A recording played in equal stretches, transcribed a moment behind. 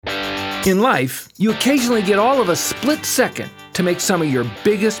In life, you occasionally get all of a split second to make some of your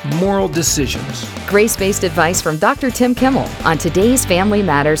biggest moral decisions. Grace-based advice from Dr. Tim Kimmel on today's Family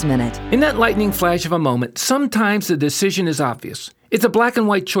Matters Minute. In that lightning flash of a moment, sometimes the decision is obvious. It's a black and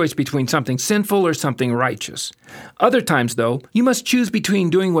white choice between something sinful or something righteous. Other times, though, you must choose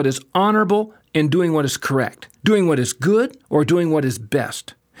between doing what is honorable and doing what is correct, doing what is good or doing what is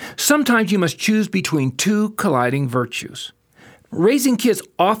best. Sometimes you must choose between two colliding virtues. Raising kids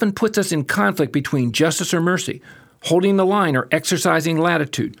often puts us in conflict between justice or mercy, holding the line or exercising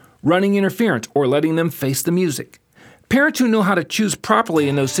latitude, running interference or letting them face the music. Parents who know how to choose properly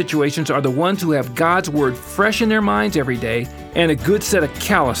in those situations are the ones who have God's Word fresh in their minds every day and a good set of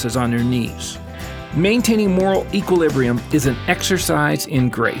calluses on their knees. Maintaining moral equilibrium is an exercise in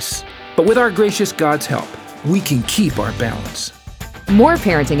grace. But with our gracious God's help, we can keep our balance. More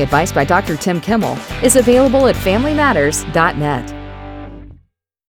parenting advice by Dr. Tim Kimmel is available at FamilyMatters.net.